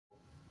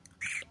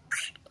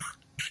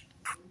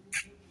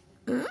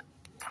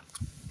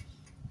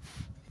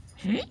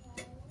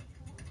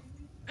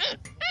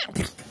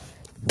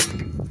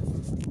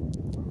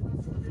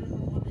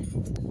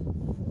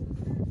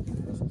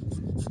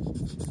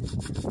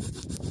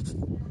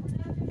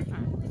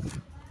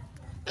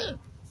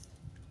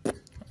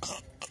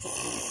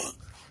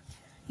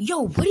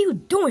Yo, what are you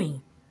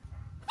doing?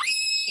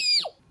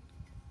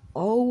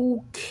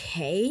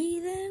 Okay,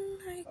 then,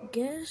 I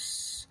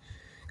guess.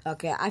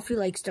 Okay, I feel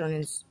like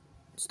starting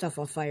stuff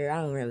on fire.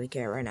 I don't really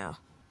care right now.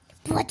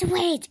 But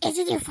wait,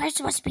 isn't your fire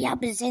supposed to be out,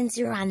 but since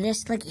you're on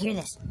this, like, hear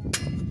this.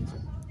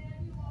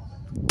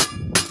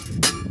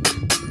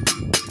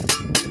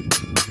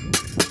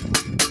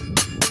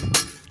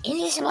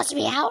 Isn't it supposed to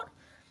be out?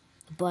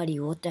 Buddy,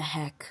 what the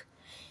heck?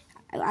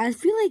 I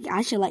feel like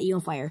I should let you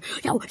on fire.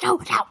 No.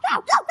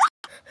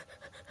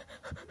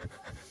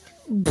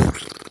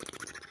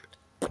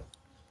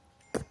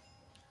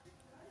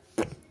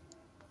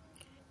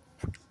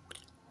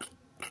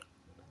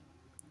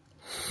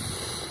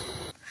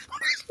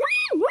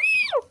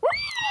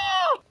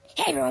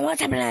 Hey everyone,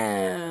 what's happening?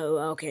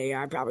 Okay,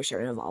 I probably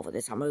shouldn't involve with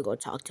this. I'm gonna go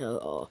talk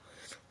to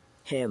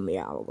him.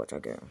 Yeah, I'll go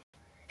talk to him.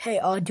 Hey,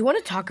 do you want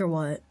to talk or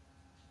what?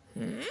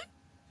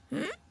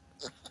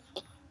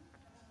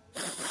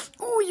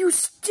 Oh, you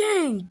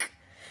stink!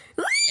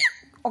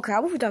 Okay, I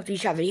will talk to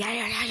each other.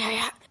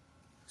 Yeah.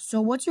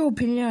 So, what's your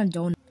opinion on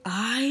donuts?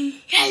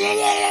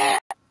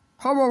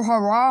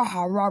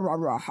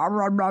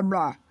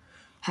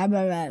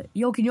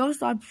 Yo, can you all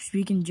stop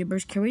speaking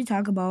gibberish? Can we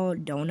talk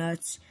about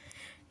donuts?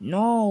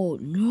 No,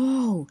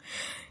 we're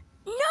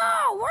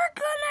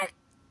gonna...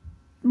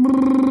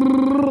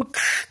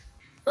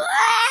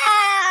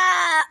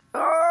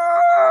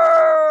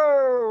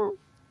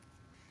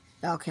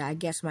 Okay, I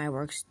guess my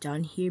work's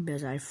done here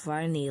because I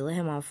finally lit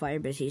him on fire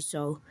because he's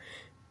so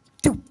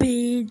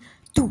stupid.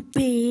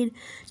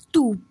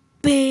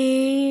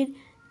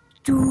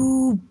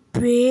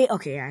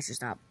 Okay, I should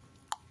stop.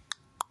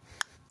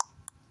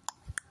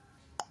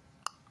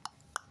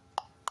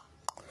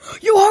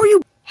 Yo, how are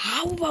you?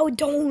 How about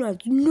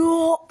donuts?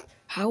 No.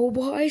 How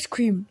about ice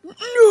cream?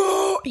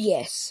 No.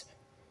 Yes.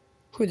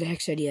 Who the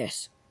heck said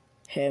yes?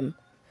 Him.